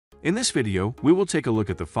In this video, we will take a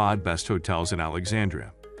look at the 5 best hotels in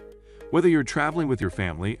Alexandria. Whether you're traveling with your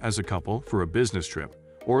family, as a couple, for a business trip,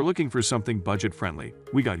 or looking for something budget-friendly,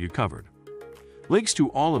 we got you covered. Links to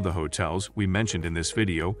all of the hotels we mentioned in this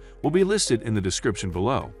video will be listed in the description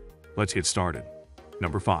below. Let's get started.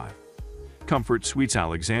 Number 5. Comfort Suites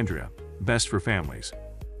Alexandria, best for families.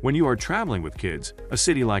 When you are traveling with kids, a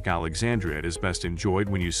city like Alexandria is best enjoyed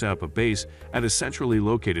when you set up a base at a centrally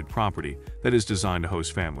located property that is designed to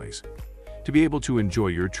host families. To be able to enjoy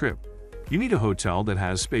your trip, you need a hotel that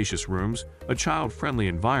has spacious rooms, a child-friendly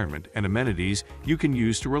environment, and amenities you can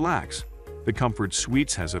use to relax. The Comfort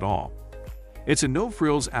Suites has it all. It's a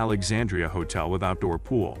no-frills Alexandria hotel with outdoor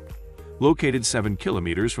pool, located 7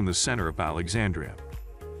 kilometers from the center of Alexandria.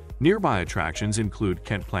 Nearby attractions include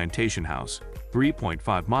Kent Plantation House,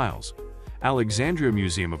 3.5 miles, Alexandria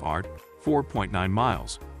Museum of Art, 4.9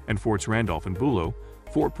 miles, and Forts Randolph and Bulow,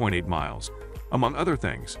 4.8 miles. Among other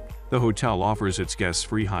things, the hotel offers its guests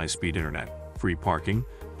free high-speed internet, free parking,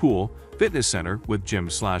 pool, fitness center with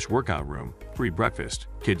gym/workout room, free breakfast,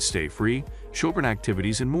 kids stay free, children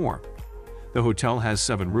activities, and more. The hotel has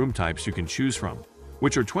 7 room types you can choose from,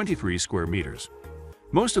 which are 23 square meters.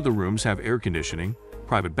 Most of the rooms have air conditioning,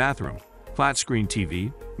 private bathroom, flat-screen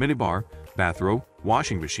TV, minibar, bathrobe,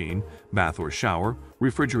 washing machine, bath or shower,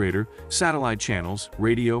 refrigerator, satellite channels,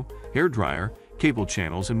 radio, hair dryer, cable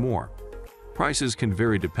channels, and more. Prices can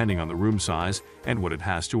vary depending on the room size and what it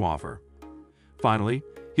has to offer. Finally,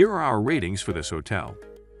 here are our ratings for this hotel.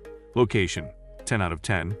 Location: 10 out of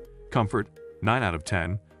 10. Comfort: 9 out of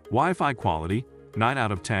 10. Wi-Fi quality: 9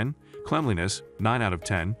 out of 10. Cleanliness: 9 out of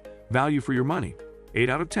 10. Value for your money: 8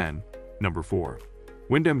 out of 10. Number 4.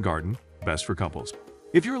 Wyndham Garden, best for couples.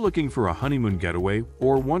 If you're looking for a honeymoon getaway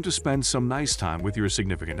or want to spend some nice time with your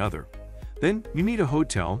significant other, then you need a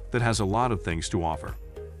hotel that has a lot of things to offer.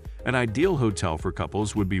 An ideal hotel for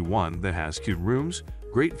couples would be one that has cute rooms,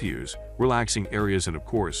 great views, relaxing areas, and of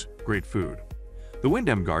course, great food. The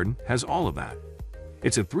Wyndham Garden has all of that.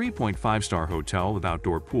 It's a 3.5-star hotel with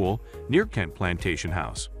outdoor pool near Kent Plantation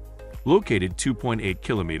House, located 2.8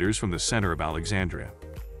 kilometers from the center of Alexandria.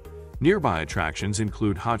 Nearby attractions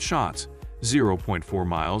include Hot Shots, 0.4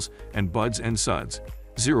 miles, and Buds and Suds,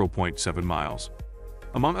 0.7 miles.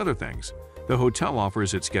 Among other things, the hotel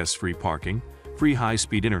offers its guests free parking, free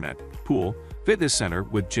high-speed internet, pool, fitness center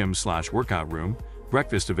with gym/workout room,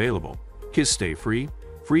 breakfast available, kids stay free,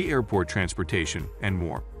 free airport transportation, and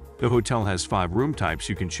more. The hotel has 5 room types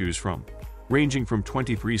you can choose from, ranging from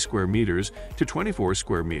 23 square meters to 24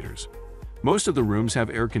 square meters. Most of the rooms have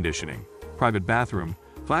air conditioning, private bathroom,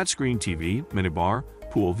 flat-screen TV, minibar,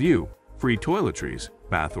 pool view, free toiletries,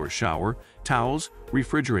 bath or shower, towels,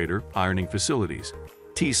 refrigerator, ironing facilities,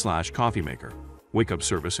 tea/coffee maker, wake-up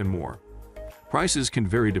service, and more. Prices can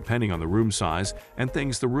vary depending on the room size and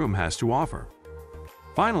things the room has to offer.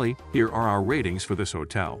 Finally, here are our ratings for this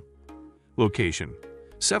hotel. Location: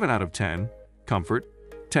 7 out of 10. Comfort: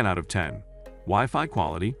 10 out of 10. Wi-Fi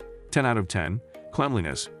quality: 10 out of 10.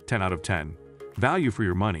 Cleanliness: 10 out of 10. Value for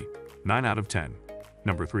your money: 9 out of 10.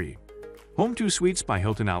 Number 3. Home2 Suites by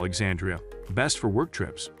Hilton Alexandria, best for work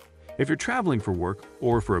trips. If you're traveling for work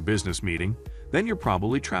or for a business meeting, then you're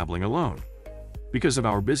probably traveling alone. Because of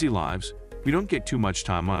our busy lives, we don't get too much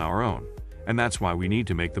time on our own, and that's why we need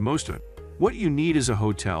to make the most of it. What you need is a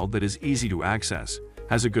hotel that is easy to access,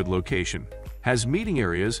 has a good location, has meeting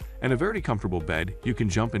areas, and a very comfortable bed you can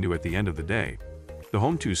jump into at the end of the day. The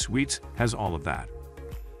Home2 Suites has all of that.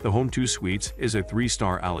 The Home2 Suites is a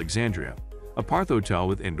 3-star Alexandria, a Parth hotel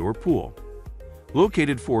with indoor pool,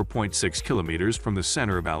 located 4.6 kilometers from the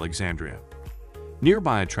center of Alexandria.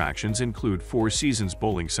 Nearby attractions include Four Seasons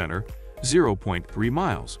Bowling Center, 0.3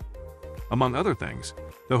 miles. Among other things,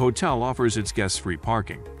 the hotel offers its guests free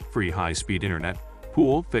parking, free high-speed internet,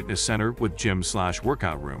 pool, fitness center with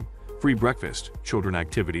gym/workout room, free breakfast, children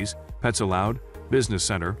activities, pets allowed, business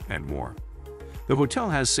center, and more. The hotel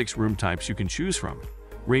has 6 room types you can choose from,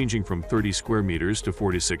 ranging from 30 square meters to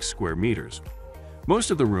 46 square meters.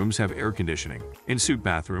 Most of the rooms have air conditioning, in-suite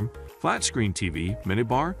bathroom, flat-screen TV,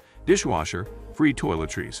 minibar, dishwasher, free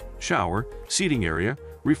toiletries, shower, seating area,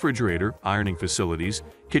 refrigerator, ironing facilities,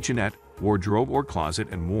 kitchenette, wardrobe or closet,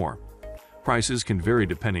 and more. Prices can vary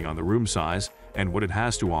depending on the room size and what it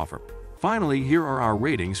has to offer. Finally, here are our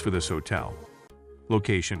ratings for this hotel.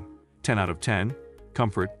 Location: 10 out of 10.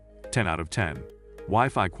 Comfort: 10 out of 10.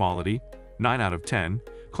 Wi-Fi quality: 9 out of 10.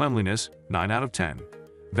 Cleanliness: 9 out of 10.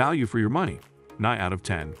 Value for your money: 9 out of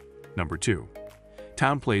 10. Number 2.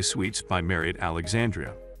 TownePlace Suites by Marriott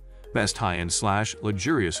Alexandria, best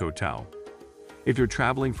high-end/luxurious hotel. If you're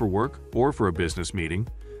traveling for work or for a business meeting,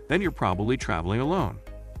 then you're probably traveling alone.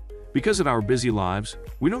 Because of our busy lives,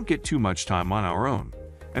 we don't get too much time on our own,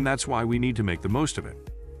 and that's why we need to make the most of it.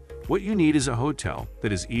 What you need is a hotel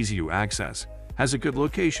that is easy to access, has a good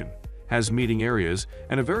location, has meeting areas,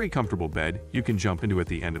 and a very comfortable bed you can jump into at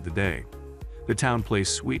the end of the day. The Town Place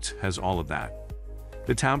Suites has all of that.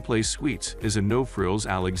 The Town Place Suites is a no-frills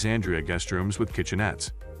Alexandria guest rooms with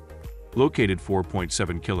kitchenettes. Located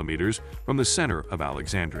 4.7 kilometers from the center of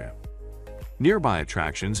Alexandria. Nearby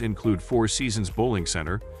attractions include Four Seasons Bowling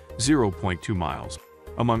Center, 0.2 miles.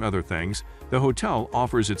 Among other things, the hotel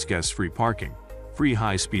offers its guests free parking, free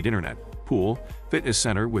high-speed internet, pool, fitness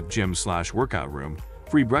center with gym/workout room,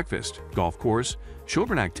 free breakfast, golf course,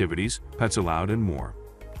 children activities, pets allowed, and more.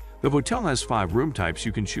 The hotel has 5 room types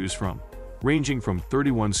you can choose from, ranging from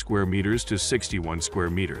 31 square meters to 61 square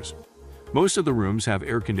meters. Most of the rooms have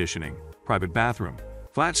air conditioning, private bathroom,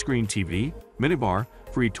 flat-screen TV, minibar,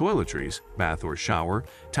 free toiletries, bath or shower,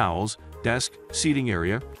 towels, desk, seating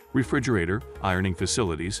area, refrigerator, ironing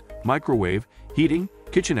facilities, microwave, heating,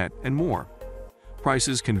 kitchenette, and more.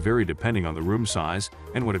 Prices can vary depending on the room size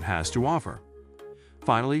and what it has to offer.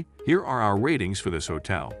 Finally, here are our ratings for this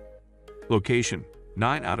hotel. Location: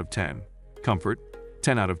 9 out of 10. Comfort: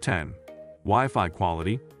 10 out of 10. Wi-Fi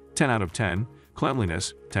quality: 10 out of 10.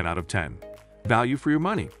 Cleanliness: 10 out of 10. Value for your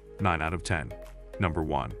money: 9 out of 10. Number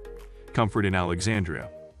 1. Comfort in Alexandria.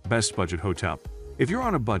 Best budget hotel. If you're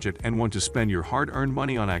on a budget and want to spend your hard-earned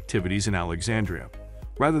money on activities in Alexandria,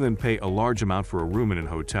 rather than pay a large amount for a room in a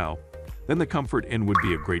hotel, then the Comfort Inn would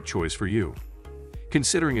be a great choice for you.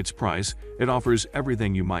 Considering its price, it offers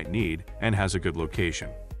everything you might need and has a good location.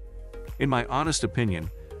 In my honest opinion,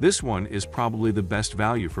 this one is probably the best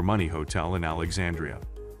value for money hotel in Alexandria.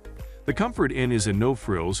 The Comfort Inn is a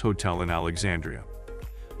no-frills hotel in Alexandria,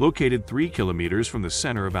 located 3 kilometers from the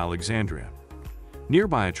center of Alexandria.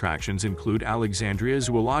 Nearby attractions include Alexandria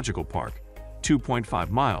Zoological Park, 2.5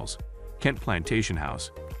 miles, Kent Plantation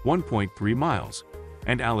House, 1.3 miles,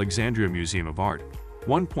 and Alexandria Museum of Art,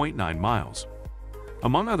 1.9 miles.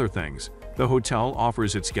 Among other things, the hotel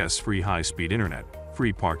offers its guests free high-speed internet,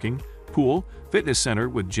 free parking, pool, fitness center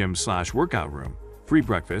with gym/workout room, free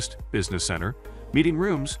breakfast, business center, meeting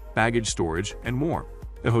rooms, baggage storage, and more.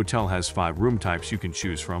 The hotel has 5 room types you can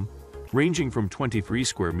choose from, ranging from 23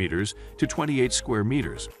 square meters to 28 square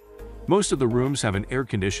meters. Most of the rooms have an air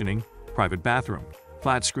conditioning, private bathroom,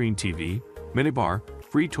 flat-screen TV, minibar,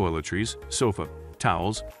 free toiletries, sofa,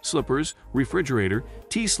 towels, slippers, refrigerator,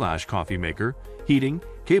 tea/coffee maker, heating,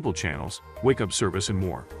 cable channels, wake-up service, and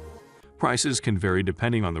more. Prices can vary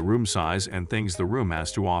depending on the room size and things the room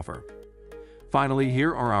has to offer. Finally,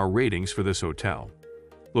 here are our ratings for this hotel.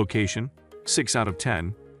 Location: 6 out of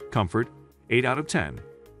 10. Comfort: 8 out of 10.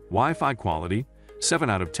 Wi-Fi quality: 7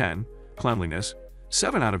 out of 10. Cleanliness: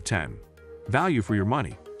 7 out of 10. Value for your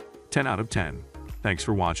money: 10 out of 10. Thanks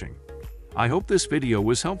for watching. I hope this video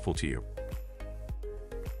was helpful to you.